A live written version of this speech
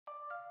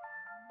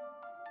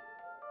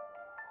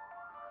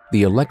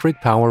The Electric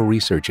Power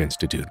Research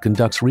Institute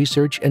conducts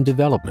research and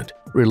development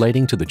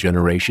relating to the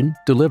generation,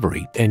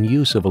 delivery, and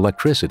use of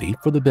electricity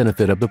for the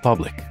benefit of the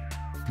public.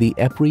 The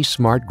EPRI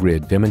Smart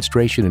Grid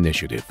Demonstration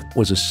Initiative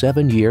was a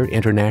 7-year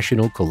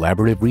international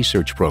collaborative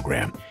research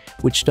program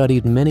which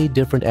studied many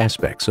different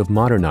aspects of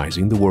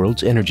modernizing the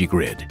world's energy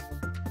grid.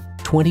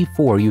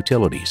 24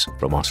 utilities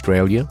from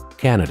Australia,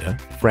 Canada,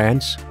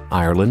 France,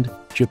 Ireland,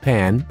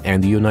 Japan,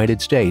 and the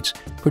United States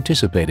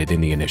participated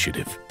in the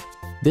initiative.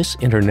 This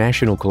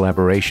international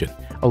collaboration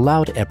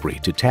allowed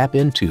EPRI to tap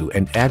into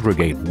and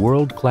aggregate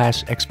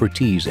world-class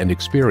expertise and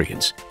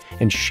experience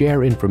and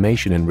share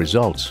information and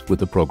results with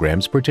the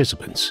program's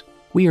participants.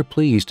 We are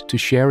pleased to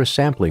share a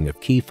sampling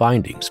of key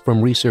findings from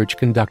research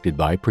conducted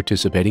by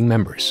participating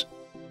members.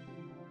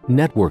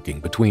 Networking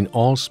between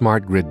all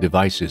smart grid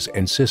devices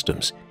and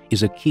systems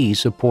is a key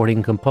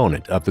supporting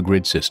component of the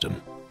grid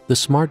system. The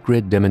Smart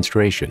Grid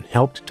Demonstration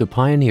helped to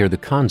pioneer the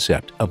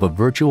concept of a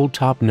virtual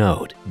top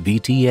node,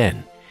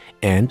 VTN,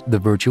 and the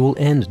virtual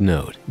end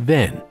node,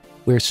 VEN,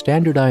 where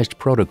standardized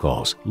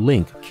protocols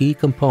link key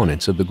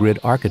components of the grid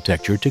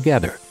architecture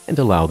together and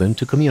allow them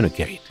to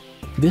communicate.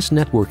 This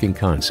networking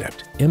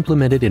concept,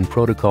 implemented in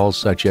protocols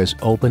such as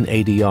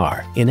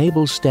OpenADR,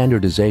 enables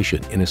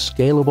standardization in a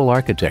scalable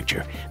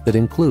architecture that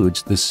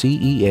includes the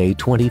CEA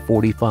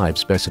 2045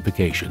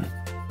 specification.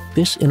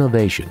 This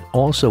innovation,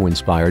 also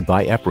inspired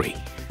by EPRI,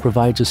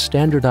 provides a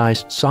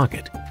standardized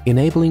socket,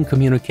 enabling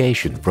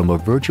communication from a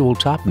virtual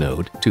top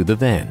node to the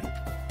VEN.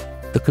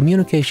 The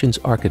communications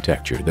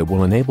architecture that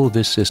will enable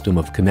this system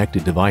of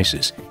connected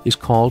devices is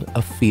called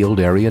a Field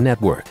Area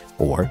Network,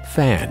 or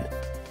FAN.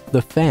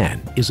 The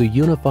FAN is a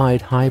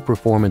unified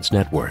high-performance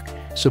network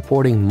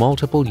supporting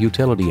multiple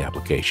utility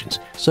applications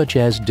such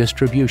as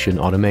distribution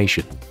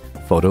automation,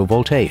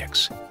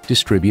 photovoltaics,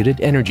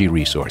 distributed energy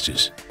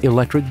resources,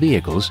 electric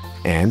vehicles,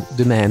 and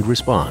demand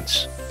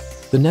response.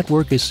 The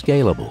network is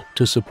scalable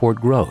to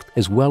support growth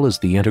as well as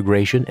the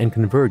integration and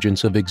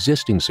convergence of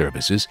existing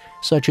services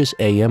such as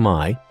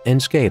AMI and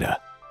SCADA.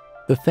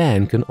 The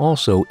FAN can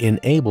also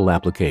enable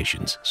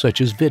applications such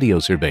as video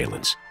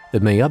surveillance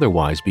that may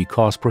otherwise be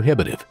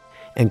cost-prohibitive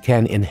and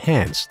can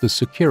enhance the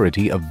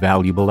security of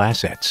valuable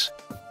assets.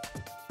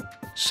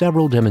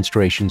 Several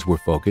demonstrations were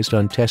focused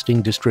on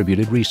testing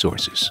distributed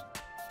resources.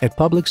 At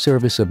Public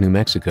Service of New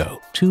Mexico,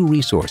 2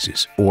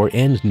 resources, or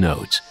end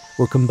nodes,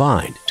 were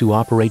combined to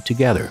operate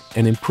together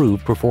and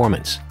improve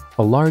performance.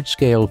 A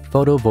large-scale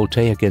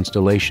photovoltaic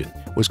installation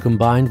was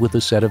combined with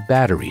a set of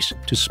batteries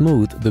to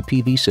smooth the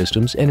PV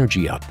system's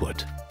energy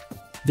output.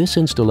 This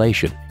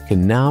installation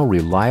can now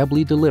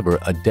reliably deliver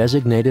a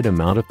designated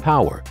amount of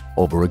power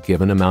over a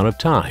given amount of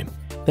time,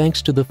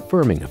 thanks to the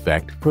firming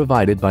effect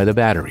provided by the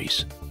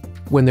batteries.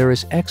 When there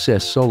is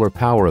excess solar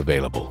power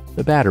available,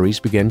 the batteries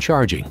begin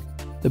charging.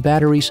 The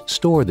batteries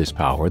store this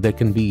power that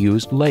can be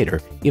used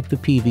later if the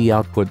PV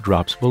output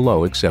drops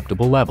below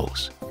acceptable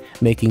levels,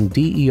 making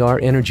DER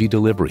energy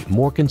delivery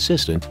more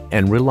consistent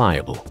and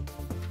reliable.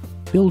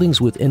 Buildings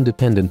with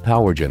independent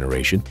power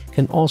generation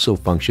can also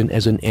function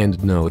as an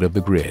end node of the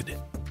grid.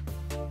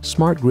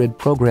 Smart Grid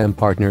program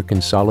partner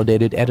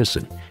Consolidated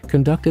Edison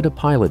conducted a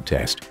pilot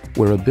test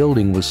where a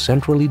building was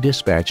centrally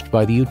dispatched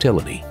by the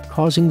utility,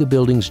 causing the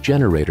building's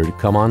generator to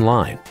come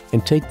online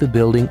and take the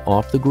building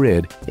off the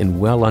grid in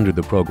well under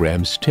the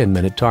program's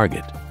 10-minute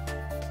target.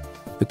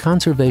 The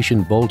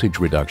conservation voltage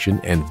reduction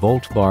and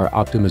volt-var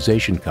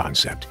optimization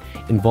concept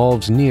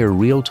involves near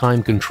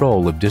real-time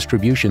control of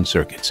distribution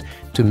circuits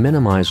to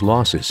minimize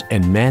losses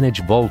and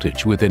manage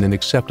voltage within an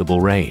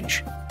acceptable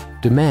range.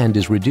 Demand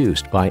is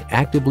reduced by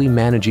actively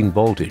managing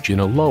voltage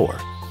in a lower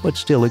but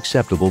still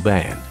acceptable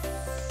band.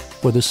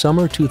 For the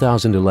summer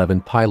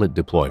 2011 pilot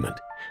deployment,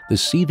 the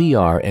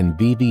CVR and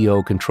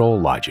VVO control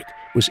logic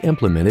was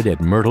implemented at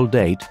Myrtle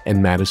Date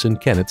and Madison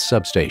Kenneth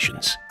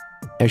substations.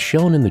 As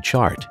shown in the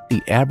chart,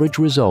 the average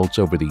results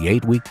over the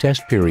 8-week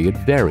test period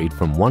varied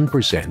from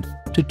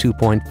 1% to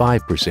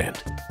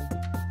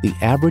 2.5%. The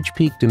average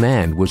peak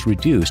demand was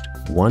reduced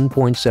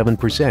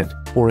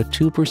 1.7% for a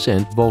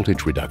 2%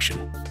 voltage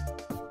reduction.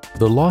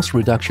 The loss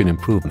reduction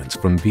improvements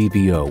from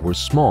VVO were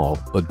small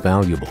but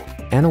valuable.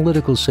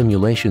 Analytical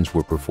simulations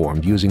were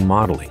performed using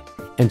modeling,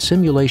 and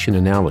simulation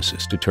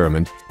analysis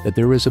determined that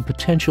there is a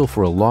potential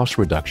for a loss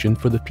reduction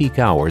for the peak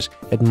hours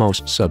at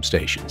most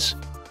substations.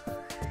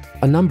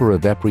 A number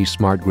of EPRI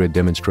Smart Grid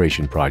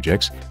demonstration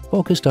projects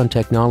focused on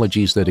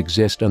technologies that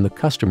exist on the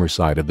customer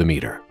side of the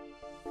meter.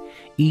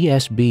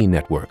 ESB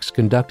Networks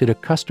conducted a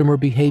customer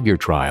behavior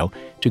trial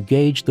to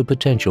gauge the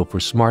potential for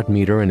smart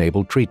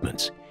meter-enabled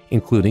treatments,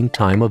 including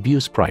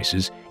time-of-use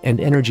prices and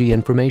energy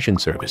information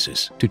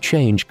services, to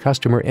change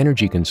customer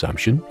energy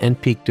consumption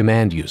and peak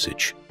demand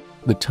usage.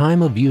 The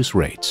time-of-use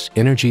rates,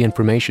 energy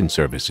information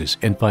services,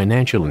 and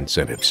financial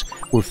incentives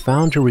were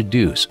found to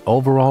reduce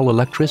overall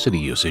electricity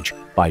usage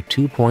by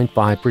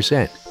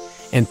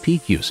 2.5% and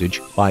peak usage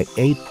by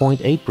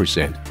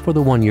 8.8% for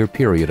the 1-year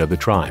period of the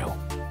trial.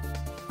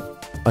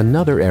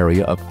 Another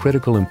area of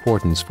critical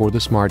importance for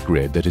the smart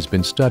grid that has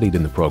been studied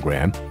in the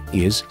program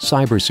is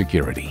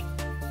cybersecurity.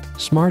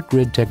 Smart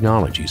grid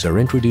technologies are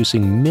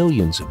introducing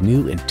millions of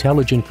new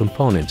intelligent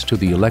components to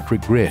the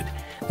electric grid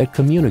that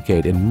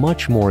communicate in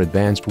much more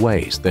advanced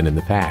ways than in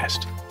the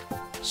past.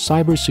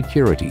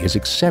 Cybersecurity is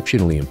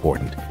exceptionally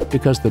important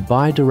because the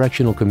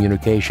bi-directional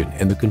communication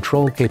and the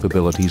control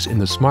capabilities in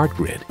the smart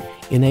grid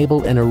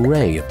enable an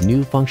array of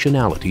new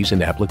functionalities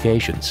and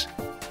applications.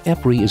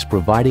 EPRI is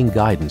providing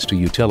guidance to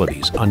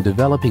utilities on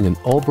developing an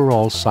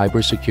overall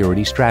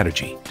cybersecurity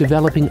strategy,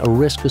 developing a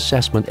risk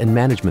assessment and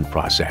management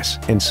process,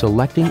 and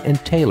selecting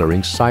and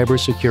tailoring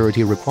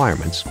cybersecurity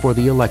requirements for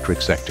the electric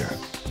sector.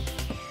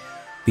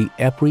 The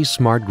EPRI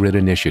Smart Grid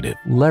Initiative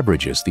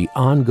leverages the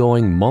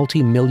ongoing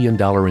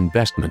multi-million-dollar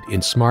investment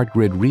in smart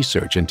grid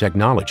research and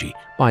technology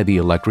by the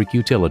electric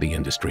utility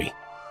industry.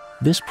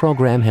 This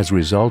program has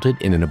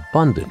resulted in an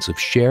abundance of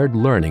shared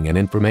learning and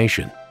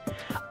information,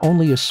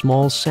 only a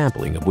small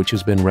sampling of which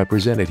has been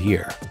represented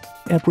here.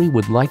 EPRI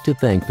would like to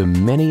thank the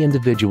many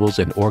individuals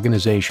and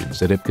organizations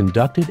that have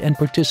conducted and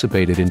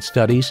participated in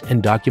studies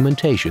and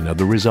documentation of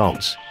the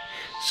results,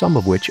 some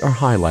of which are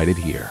highlighted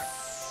here.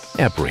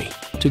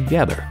 EPRI,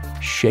 together,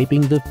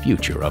 shaping the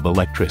future of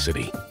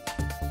electricity.